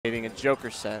A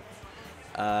Joker set.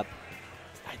 I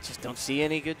just don't see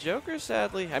any good Jokers,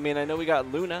 sadly. I mean, I know we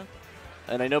got Luna,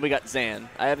 and I know we got Zan.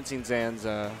 I haven't seen Zan's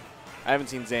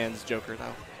Joker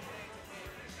though.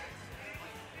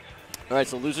 All right,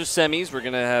 so loser semis. We're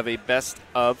gonna have a best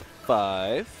of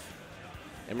 5,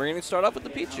 and we're gonna start off with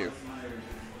the Pichu.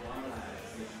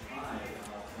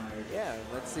 Yeah,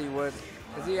 let's see what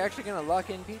is he actually gonna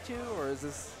lock in Pichu, or is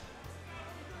this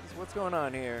what's going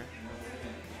on here?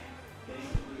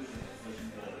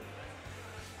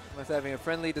 Was having a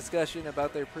friendly discussion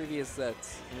about their previous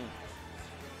sets.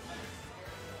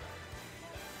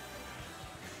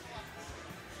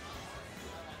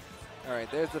 All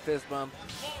right, there's the fist bump.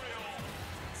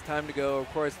 It's time to go. Of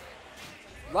course,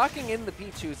 locking in the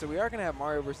Pichu, so we are going to have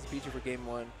Mario versus Pichu for game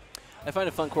 1. I find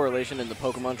a fun correlation in the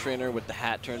Pokemon trainer with the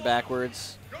hat turned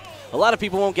backwards. A lot of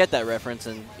people won't get that reference,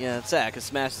 and yeah, it's sad because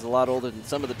Smash is a lot older than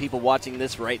some of the people watching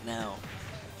this right now.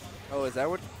 Oh, is that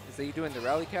you doing the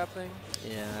rally cap thing?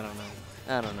 Yeah, I don't know.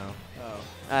 I don't know. Oh.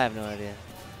 I have no idea.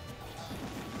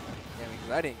 Yeah,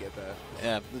 because I didn't get that.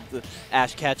 Yeah, the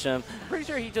Ash Ketchum. I'm pretty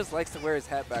sure he just likes to wear his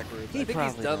hat backwards. I think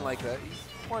he's done like that.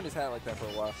 He's worn his hat like that for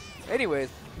a while. Anyways,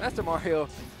 MastaMario,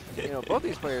 both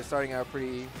these players starting out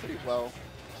pretty well.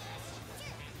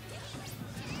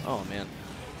 Oh man.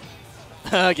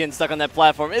 Getting stuck on that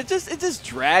platform. It just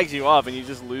drags you off and you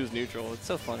just lose neutral. It's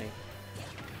so funny.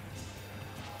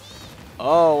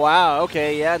 Oh, wow.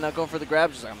 Okay, yeah, not going for the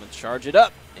grab. Just I'm going to charge it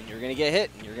up, and you're going to get hit,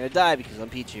 and you're going to die because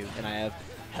I'm Pichu, and I have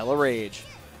hella rage.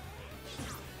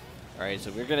 All right,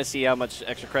 so we're going to see how much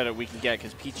extra credit we can get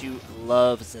because Pichu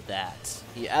loves that.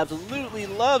 He absolutely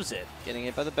loves it. Getting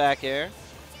hit by the back air.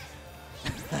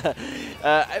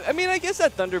 I mean, I guess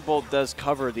that Thunderbolt does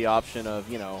cover the option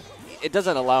of, it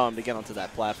doesn't allow him to get onto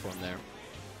that platform there.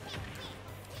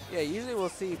 Yeah, usually we'll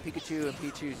see Pikachu and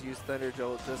Pichu's use Thunder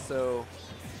Jolt just so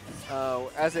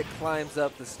as it climbs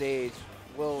up the stage,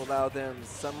 will allow them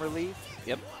some relief.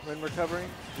 Yep. When recovering.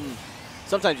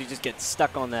 Sometimes you just get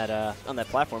stuck on that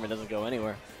platform. It doesn't go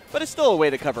anywhere. But it's still a way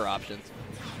to cover options.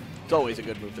 It's always a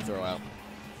good move to throw out.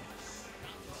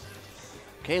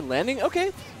 Okay, landing.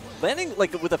 Okay, landing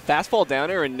like with a fastball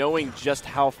down air and knowing just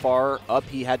how far up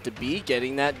he had to be,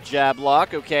 getting that jab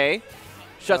lock. Okay,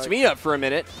 shuts me up for a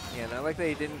minute. Yeah, not like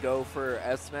they didn't go for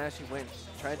F smash. He went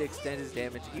trying to extend his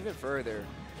damage even further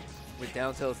with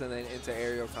down tilts and then into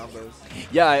aerial combos.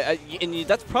 Yeah, and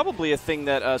that's probably a thing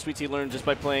that SweetT learned just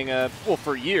by playing, well,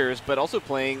 for years, but also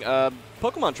playing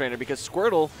Pokemon Trainer because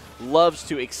Squirtle loves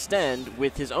to extend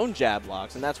with his own jab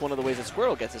locks, and that's one of the ways that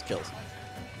Squirtle gets his kills.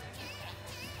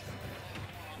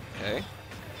 Okay.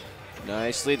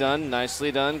 Nicely done,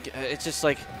 nicely done. It's just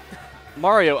like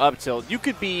Mario up tilt. You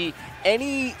could be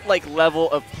any level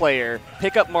of player,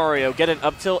 pick up Mario, get an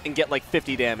up tilt, and get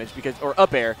 50 damage or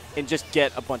up air, and just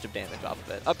get a bunch of damage off of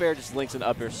it. Up air just links into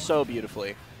up air so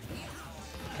beautifully.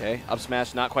 Okay, up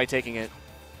smash, not quite taking it.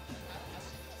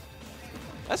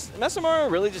 MastaMario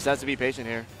really just has to be patient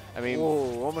here. I mean,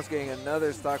 whoa, almost getting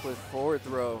another stock with forward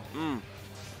throw.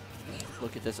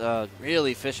 Look at this,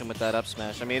 really fishing with that up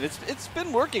smash. I mean, it's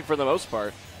been working for the most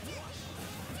part.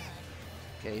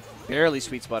 Okay, barely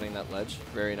sweet spotting that ledge.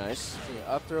 Very nice.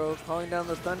 Up throw, calling down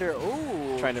the thunder.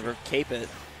 Ooh. Trying to cape it.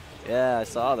 Yeah, I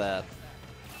saw that.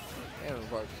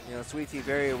 Yeah, SweetT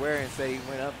very aware and said he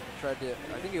went up and tried to,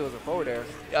 I think it was a forward air.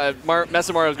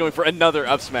 MastaMario was going for another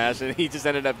up smash, and he just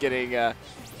ended up getting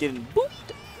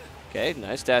booped. Okay,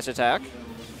 nice dash attack.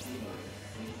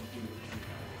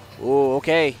 Ooh,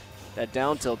 okay. That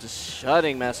down tilt just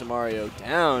shutting MastaMario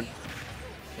down.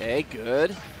 Okay,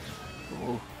 good.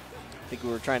 Ooh. I think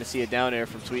we were trying to see a down air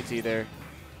from SweetT there.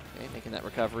 Okay, making that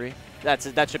recovery. That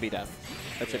should be death.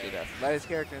 That should be death. Lightest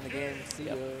character in the game. See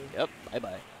ya. Yep.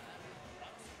 Bye-bye.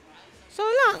 So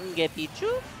long,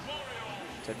 Pichu.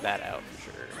 Took that out for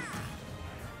sure.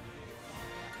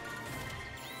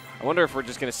 I wonder if we're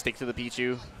just going to stick to the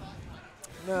Pichu.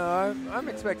 No, I'm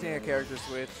expecting a character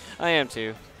switch. I am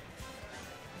too.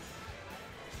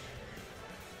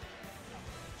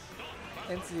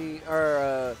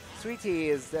 SweetT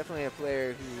is definitely a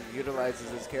player who utilizes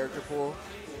his character pool,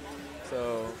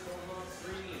 so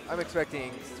I'm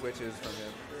expecting switches from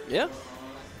him. Yeah.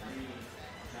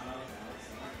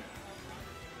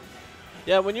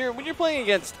 Yeah, when you're playing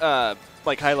against high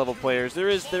level players, there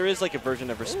is like a version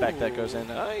of respect that goes in.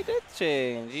 Oh, he did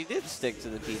change. He did stick to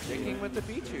the Pichu. Sticking with the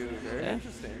Pichu. Very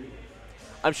interesting.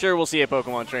 I'm sure we'll see a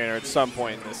Pokemon Trainer at some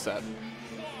point in this set.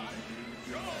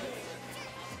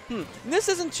 This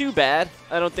isn't too bad,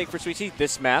 I don't think, for SweetT,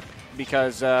 this map,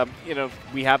 because,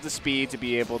 we have the speed to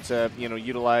be able to,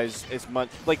 utilize as much.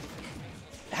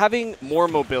 Having more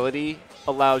mobility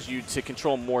allows you to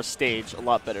control more stage a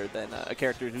lot better than a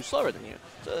character who's slower than you.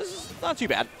 So this is not too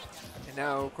bad. And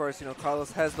now, of course, you know,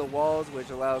 Carlos has the walls, which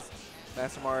allows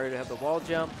MastaMario to have the wall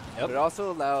jump. Yep. But it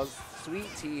also allows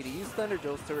SweetT to use Thunder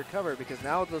Jolts to recover, because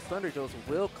now those Thunder Jolts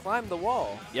will climb the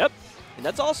wall. Yep. And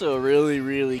that's also a really,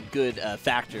 really good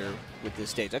factor with this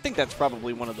stage. I think that's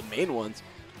probably one of the main ones.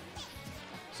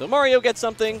 So Mario gets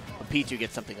something, but Pichu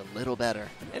gets something a little better.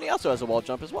 And he also has a wall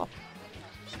jump as well.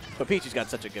 But Pichu's got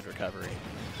such a good recovery.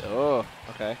 Oh,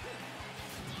 okay.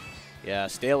 Yeah,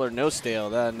 stale or no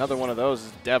stale. Another one of those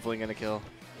is definitely going to kill.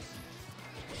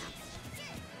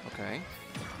 Okay.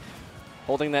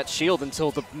 Holding that shield until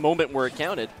the moment where it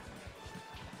counted.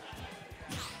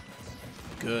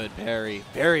 Good parry.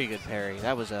 Very good parry.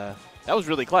 That was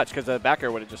really clutch, because the back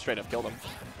air would have just straight up killed him.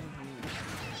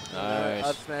 Nice.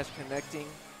 Up smash connecting.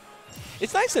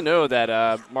 It's nice to know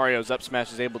that Mario's up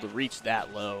smash is able to reach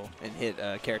that low and hit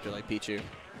a character like Pichu.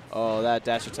 Oh, that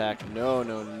dash attack. No,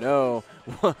 no, no.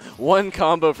 One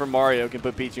combo from Mario can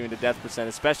put Pichu into death percent,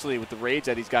 especially with the rage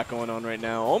that he's got going on right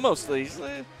now. Almost, he's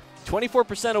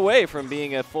 24% away from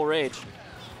being a full rage.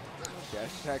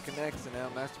 Dash attack connects, and now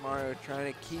MastaMario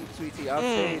trying to keep SweetT off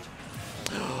stage.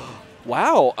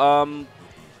 Wow.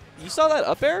 You saw that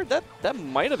up air? That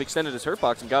might have extended his hurt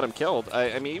box and got him killed.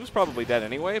 I mean, he was probably dead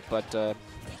anyway, but I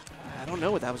don't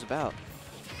know what that was about.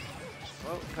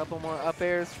 Well, a couple more up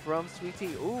airs from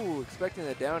SweetT. Ooh, expecting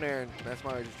the down air, and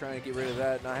MastaMario just trying to get rid of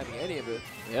that, not having any of it.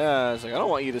 Yeah, it's like, I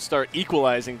don't want you to start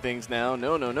equalizing things now.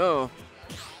 No, no, no.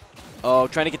 Oh,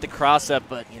 trying to get the cross up,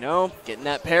 but, you know, getting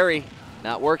that parry.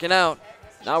 Not working out.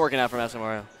 Not working out for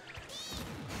MastaMario.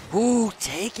 Ooh,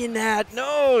 taking that.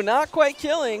 No, not quite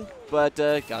killing. But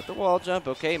got the wall jump.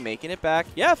 Okay, making it back.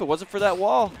 Yeah, if it wasn't for that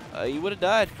wall, he would have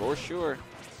died for sure.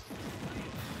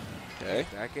 Okay.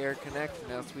 Back air connect.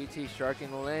 Now SweetT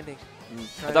sharking the landing.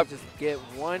 I Trying to just get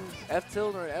one F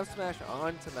tilt or an F smash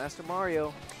onto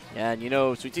MastaMario. Yeah, and you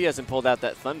know, SweetT hasn't pulled out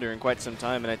that Thunder in quite some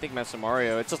time, and I think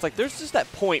MastaMario, it's just like there's just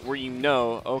that point where you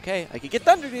know, okay, I could get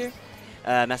Thunder here.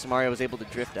 MastaMario was able to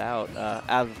drift out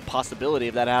of the possibility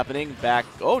of that happening. Back,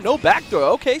 oh, no back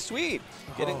throw. Okay, sweet.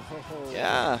 Getting,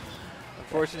 yeah.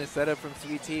 Unfortunate setup from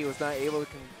SweetT, was not able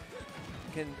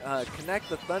to connect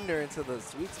the Thunder into the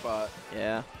sweet spot.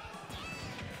 Yeah.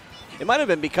 It might have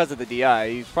been because of the DI.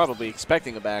 He was probably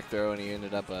expecting a back throw, and he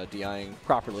ended up DIing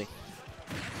properly.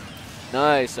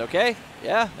 Nice. Okay.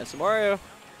 Yeah, MastaMario.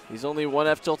 He's only one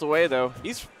F tilt away, though.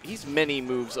 He's many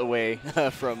moves away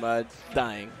from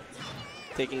dying.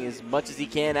 Taking as much as he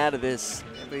can out of this.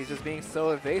 Yeah, but he's just being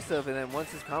so evasive, and then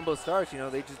once his combo starts, you know,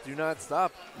 they just do not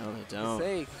stop. No, they don't.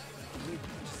 Say,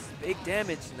 just big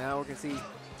damage. Now we're going to see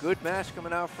good mash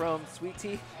coming out from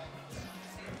SweetT.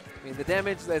 I mean, the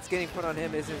damage that's getting put on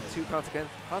him isn't too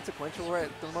consequential right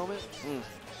at the moment.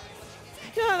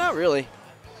 Yeah, not really.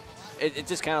 It's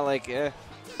just kind of like,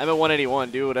 I'm at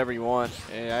 181. Do whatever you want.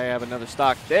 I have another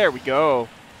stock. There we go.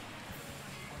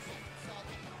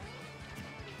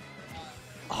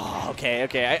 Oh, okay,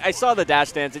 okay. I saw the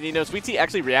dash dance, and you know, SweetT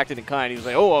actually reacted in kind. He was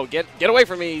like, "Oh, get away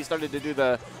from me!" He started to do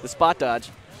the spot dodge.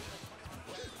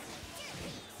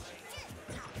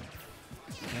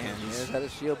 Man, he's had a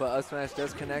shield, but up smash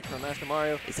does connect from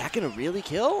MastaMario. Is that gonna really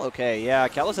kill? Okay, yeah.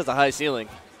 Kalos has a high ceiling,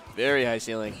 very high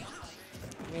ceiling.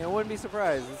 I mean, I wouldn't be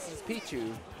surprised. This is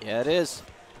Pichu. Yeah, it is.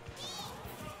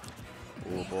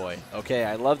 Oh boy. Okay,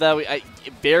 I love that. I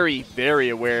very, very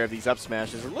aware of these up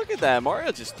smashes. And look at that,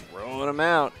 Mario just throwing them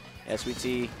out. Yeah,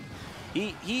 SweetT.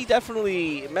 He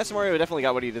definitely, MastaMario definitely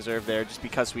got what he deserved there, just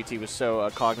because SweetT was so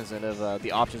cognizant of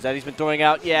the options that he's been throwing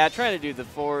out. Yeah, trying to do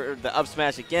the up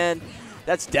smash again.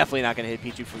 That's definitely not going to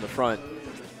hit Pichu from the front.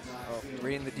 Oh,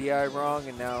 reading the DI wrong,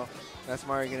 and now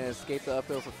MastaMario going to escape the up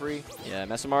throw for free. Yeah,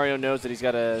 MastaMario knows that he's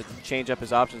got to change up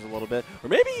his options a little bit. Or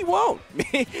maybe he won't.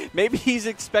 Maybe he's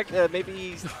maybe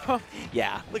he's...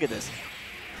 Yeah, look at this.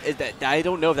 I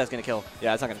don't know if that's going to kill.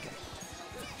 Yeah, it's not going to kill.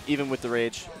 Even with the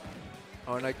rage.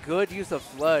 Oh, and a good use of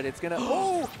Flood. It's going to...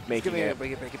 Oh! Make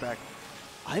it back.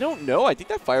 I don't know. I think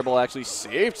that Fireball actually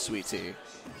saved SweetT.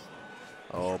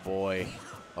 Oh, boy.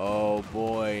 Oh,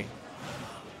 boy.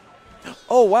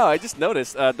 Oh, wow, I just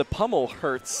noticed the pummel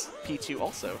hurts Pichu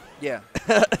also. Yeah.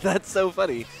 That's so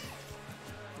funny.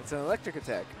 It's an electric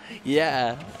attack.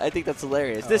 Yeah, I think that's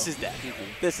hilarious. This is death.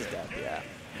 This is death, yeah.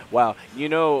 Wow, you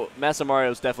know,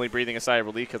 MastaMario's definitely breathing a sigh of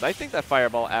relief, because I think that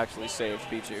Fireball actually saved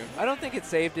Pichu. I don't think it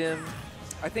saved him.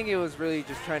 I think it was really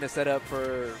just trying to set up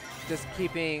for just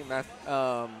keeping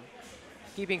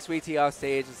SweetT off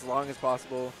stage as long as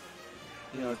possible.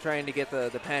 You know, trying to get the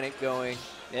panic going.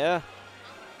 Yeah.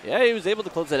 Yeah, he was able to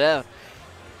close it out.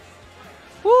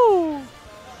 Woo!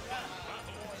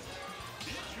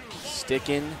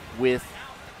 Sticking with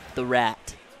the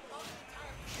rat.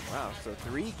 Wow, so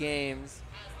 3 games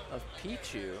of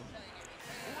Pichu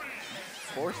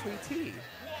for SweetT.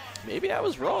 Maybe I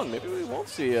was wrong. Maybe we won't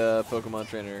see a Pokemon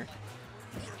trainer.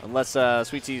 Unless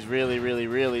SweetT's really, really,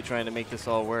 really trying to make this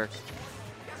all work.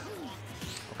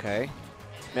 Okay.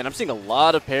 Man, I'm seeing a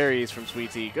lot of parries from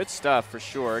SweetT. Good stuff for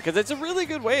sure. Because it's a really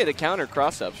good way to counter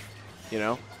cross-ups, you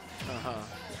know? Uh-huh.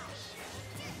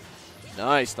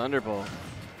 Nice Thunderbolt.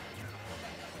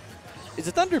 Is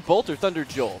it Thunderbolt or Thunder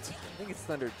Jolt? I think it's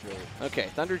Thunder Jolt. Okay,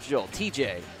 Thunder Jolt.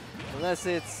 TJ. Unless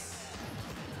it's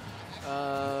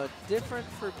different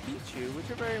for Pichu, which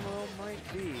it very well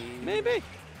might be. Maybe.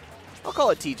 I'll call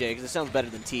it TJ because it sounds better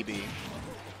than TB.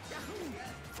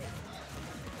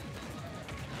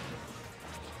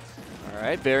 All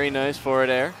right, very nice forward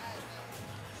air.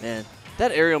 Man,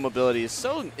 that aerial mobility is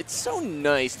it's so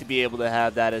nice to be able to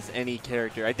have that as any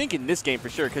character. I think in this game for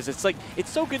sure, because it's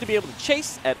so good to be able to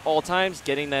chase at all times,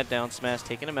 getting that down smash,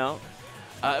 taking him out.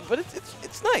 But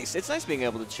it's nice. It's nice being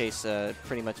able to chase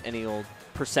pretty much any old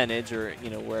percentage or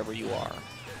wherever you are.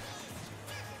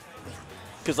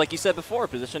 Because like you said before,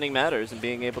 positioning matters, and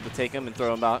being able to take him and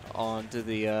throw him out onto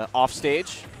the off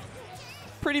stage,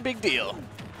 pretty big deal.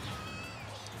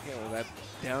 Yeah, well, that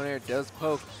down air does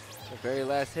poke the very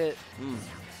last hit.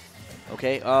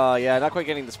 Okay, yeah, not quite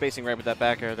getting the spacing right with that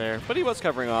back air there, but he was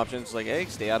covering options, like, hey,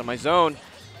 stay out of my zone.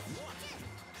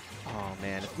 Oh,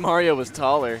 man, if Mario was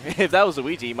taller, if that was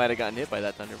Luigi, he might have gotten hit by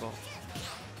that Thunderbolt.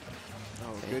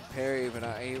 Oh, good parry, but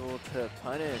not able to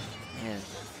punish. Man,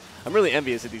 I'm really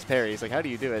envious of these parries. Like, how do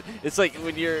you do it? It's like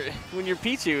when you're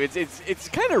Pichu, it's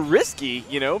kind of risky,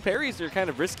 Parries are kind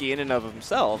of risky in and of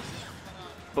themselves.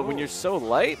 But when you're so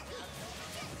light,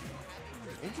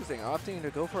 interesting, opting to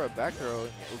go for a back throw,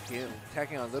 okay,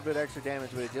 tacking on a little bit extra damage,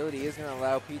 but agility is going to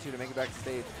allow Pichu to make it back to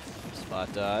stage.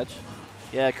 Spot dodge.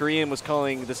 Yeah, Korean was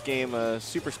calling this game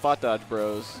Super Spot Dodge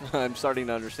Bros. I'm starting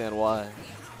to understand why.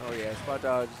 Oh yeah, spot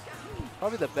dodge,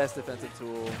 probably the best defensive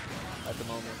tool at the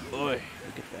moment. Boy,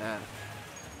 look at that.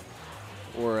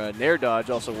 Or Nair Dodge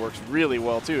also works really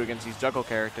well too against these juggle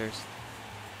characters.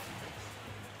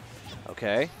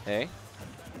 Okay, hey.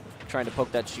 Trying to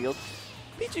poke that shield.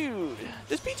 Pichu,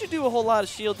 does Pichu do a whole lot of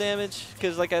shield damage?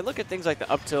 Because like I look at things like the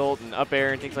up tilt and up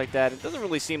air and things like that, it doesn't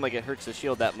really seem like it hurts the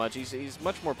shield that much. He's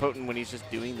much more potent when he's just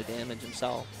doing the damage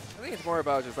himself. I think it's more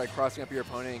about just like crossing up your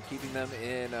opponent and keeping them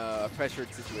in a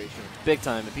pressured situation. Big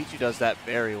time, and Pichu does that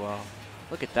very well.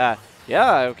 Look at that.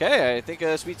 Yeah, okay, I think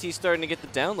SweetT's starting to get the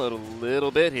download a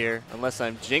little bit here, unless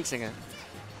I'm jinxing it.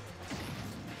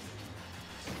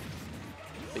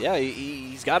 But yeah,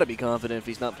 he's got to be confident if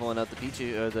he's not pulling out the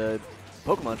Pichu or the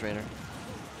Pokemon trainer.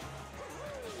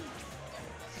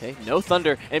 Okay, no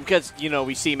thunder, and because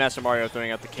we see MastaMario throwing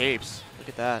out the capes. Look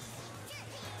at that.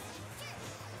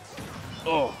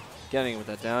 Oh, getting with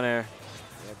that down air.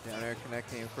 Yeah, down air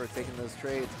connecting, of course, taking those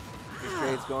trades. These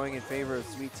trades going in favor of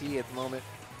SweetT at the moment.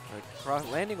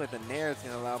 Landing with the Nair is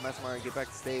going to allow MastaMario to get back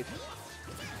to stage.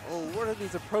 Oh, what are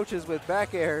these approaches with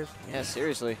back airs? Yeah,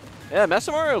 seriously. Yeah,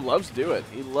 MastaMario loves to do it.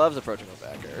 He loves approaching with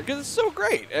back air because it's so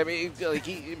great. I mean,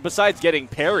 like besides getting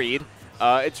parried,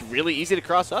 it's really easy to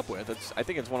cross up with. I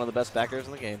think it's one of the best back airs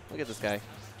in the game. Look at this guy.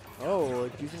 Oh,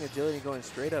 using agility going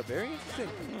straight up. Very interesting.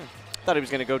 Thought he was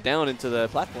going to go down into the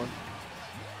platform.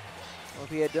 Well, if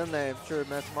he had done that, I'm sure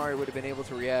MastaMario would have been able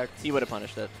to react. He would have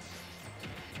punished it.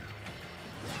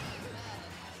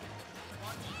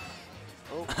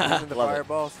 Oh, using the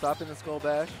fireball, stopping the Skull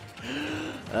Bash.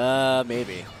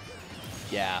 Maybe.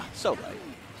 Yeah, so right.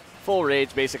 Full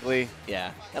rage, basically.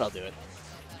 Yeah, that'll do it.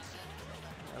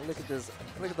 Now look at this.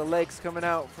 Look at the legs coming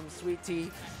out from SweetT.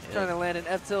 Yeah. Trying to land an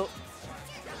F tilt.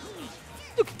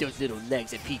 Look at those little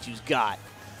legs that Pichu's got.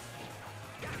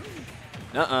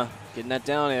 Getting that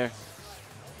down there.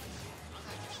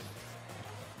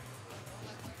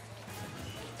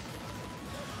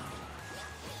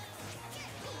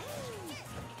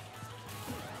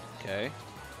 Okay.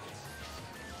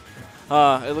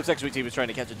 It looks like SweetT was trying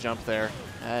to catch a jump there.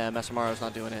 MastaMario's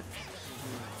not doing it.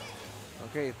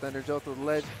 Okay, Thunder Jolt to the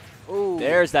ledge. Ooh.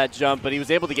 There's that jump, but he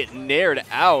was able to get nared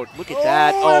out. Look at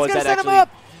that. Oh, is that actually? Him up.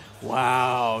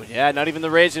 Wow. Yeah, not even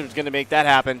the rage was going to make that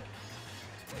happen.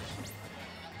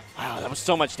 Wow, that was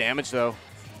so much damage, though.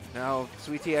 Now,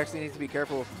 SweetT actually needs to be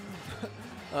careful.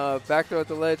 Back throw at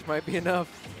the ledge might be enough.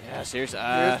 Yeah, seriously.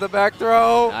 Here's the back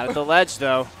throw. Not at the ledge,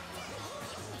 though.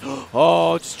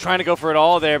 Oh, just trying to go for it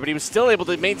all there, but he was still able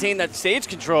to maintain that stage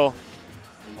control.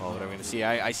 Oh, what are we going to see?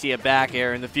 I see a back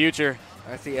air in the future.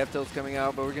 I see F-tilts coming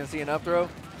out, but we're going to see an up throw.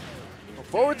 A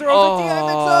forward throw, mix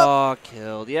up. Oh,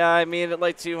 killed. Yeah, I mean, at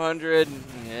like 200.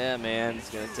 Yeah, man, it's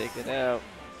going to take it out.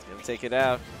 It's going to take it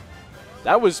out.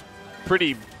 That was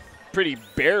pretty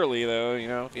barely, though, you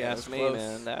know, if you ask me, close.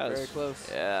 man. That was very close.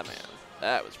 Yeah, man.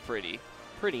 That was pretty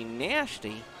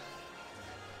nasty.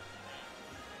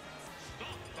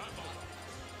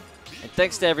 And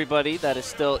thanks to everybody that is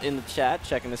still in the chat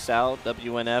checking us out.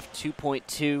 WNF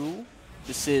 2.2.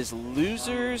 This is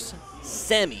Losers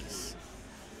Semis.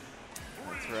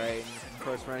 That's right. And of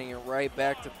course, running it right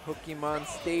back to Pokemon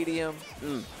Stadium.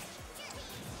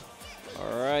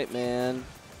 All right, man.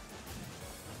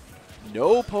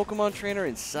 No Pokemon trainer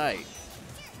in sight.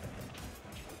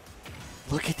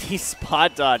 Look at these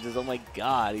spot dodges. Oh, my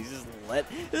God. He's just this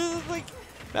is like,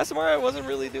 MastaMario wasn't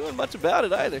really doing much about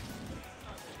it either.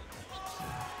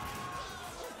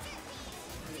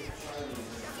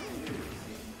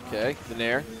 Okay, the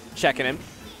Nair. Checking him.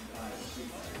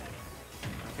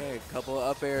 Okay, a couple of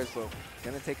up airs, but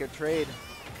gonna take a trade.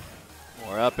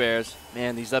 More up airs.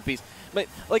 Man, these up Bs. But,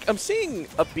 like, I'm seeing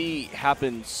up B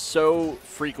happen so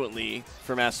frequently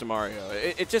for MastaMario.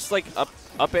 It just, like,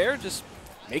 up air just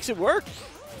makes it work.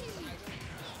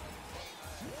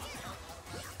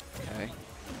 Okay.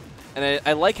 And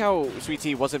I like how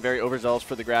SweetT wasn't very overzealous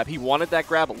for the grab. He wanted that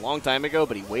grab a long time ago,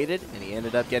 but he waited, and he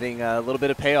ended up getting a little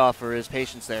bit of payoff for his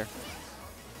patience there.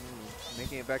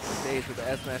 Making it back to the stage with the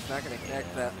S smash, not going to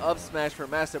connect. That up smash for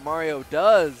MastaMario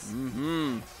does.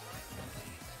 Yeah,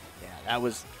 that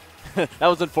was that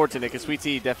was unfortunate because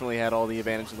SweetT definitely had all the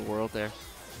advantage in the world there.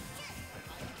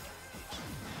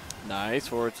 Nice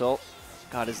forward tilt.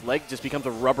 God, his leg just becomes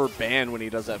a rubber band when he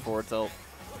does that forward tilt.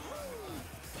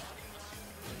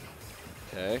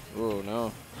 Okay. Oh, no.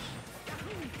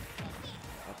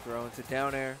 Up throw into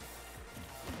down air.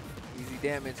 Easy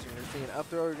damage. You're going to see an up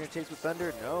throw. You're going to chase with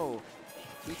thunder. No.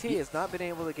 SweetT has not been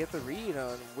able to get the read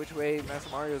on which way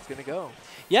MastaMario is going to go.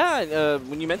 Yeah,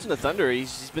 when you mentioned the thunder,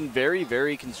 he's been very,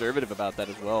 very conservative about that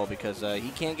as well because he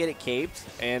can't get it caped.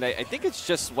 And I think it's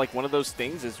just like one of those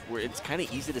things is where it's kind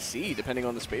of easy to see depending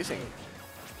on the spacing.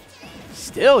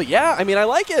 Still, yeah, I mean, I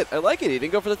like it. I like it. He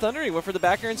didn't go for the thunder. He went for the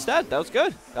back air instead. That was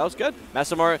good. That was good.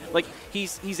 MastaMario, like,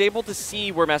 he's able to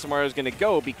see where MastaMario is going to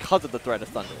go because of the threat of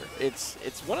thunder. It's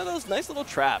one of those nice little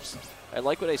traps. I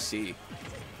like what I see.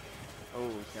 Oh,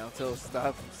 down tilt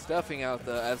stuffing out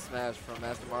the F smash from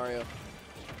MastaMario.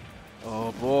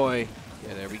 Oh, boy.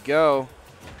 Yeah, there we go.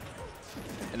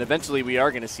 And eventually we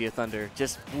are going to see a thunder.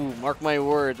 Just, ooh, mark my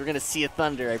words. We're going to see a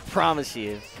thunder. I promise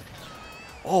you.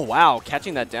 Oh, wow.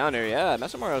 Catching that down air. Yeah,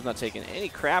 MastaMario's not taking any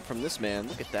crap from this man.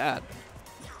 Look at that.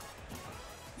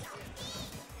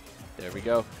 There we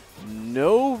go.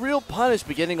 No real punish,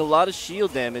 but getting a lot of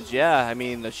shield damage. Yeah, I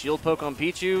mean, the shield poke on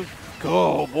Pichu.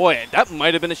 Oh, boy. That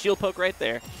might have been a shield poke right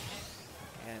there.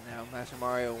 And now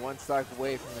MastaMario one stock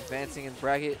away from advancing in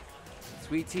bracket.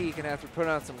 SweetT going to have to put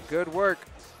on some good work.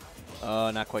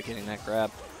 Oh, not quite getting that grab.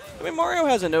 I mean, Mario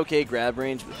has an okay grab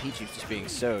range, but Pichu's just being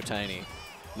so tiny.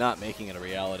 Not making it a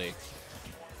reality.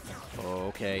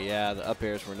 Okay, yeah, the up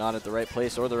airs were not at the right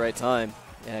place or the right time.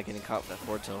 Yeah, getting caught with that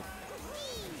forward tilt.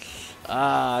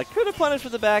 Could have punished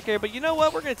with the back air, but you know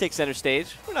what? We're going to take center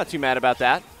stage. We're not too mad about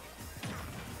that.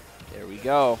 There we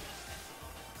go.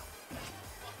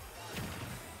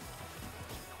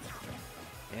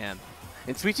 Man.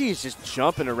 And SweetT is just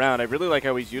jumping around. I really like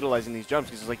how he's utilizing these jumps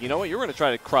because he's like, you know what? You're going to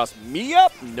try to cross me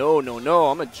up? No, no, no.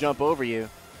 I'm going to jump over you.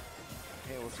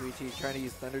 Okay, well, SweetT is trying to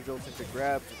use Thunder Jolts into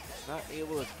grab. He's not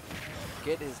able to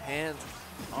get his hands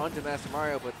onto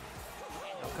MastaMario, but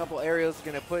a couple aerials are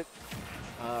going to put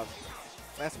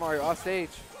MastaMario off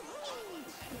stage.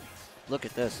 Look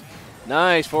at this.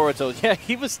 Nice forward tilt. Yeah,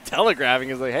 he was telegraphing.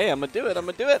 He's like, hey, I'm going to do it. I'm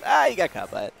going to do it. Ah, he got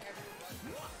caught by it.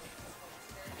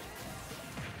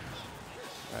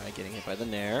 All right, getting hit by the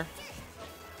Nair.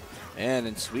 And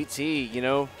in SweetT, you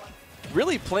know,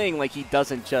 really playing like he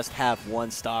doesn't just have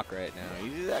one stock right now.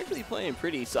 He's actually playing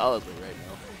pretty solidly right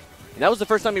now. And that was the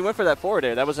first time he went for that forward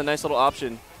air. That was a nice little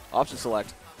option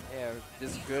select. Yeah,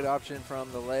 just a good option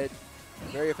from the ledge.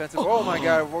 Very offensive. Oh, my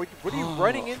God. What are you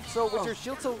running in so with your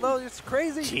shield so low? It's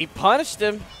crazy. He punished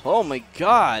him. Oh, my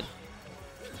God.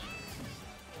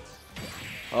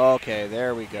 Okay,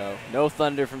 there we go. No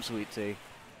thunder from SweetT. Okay.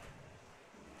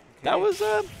 That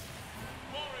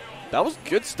was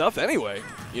good stuff anyway.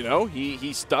 You know,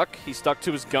 he stuck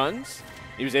to his guns.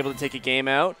 He was able to take a game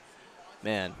out.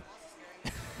 Man,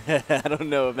 I don't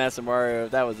know if MastaMario,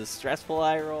 if that was a stressful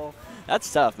eye roll.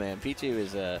 That's tough, man.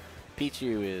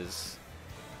 Pichu is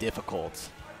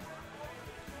difficult.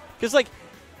 Because, like,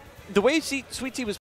 the way SweetT was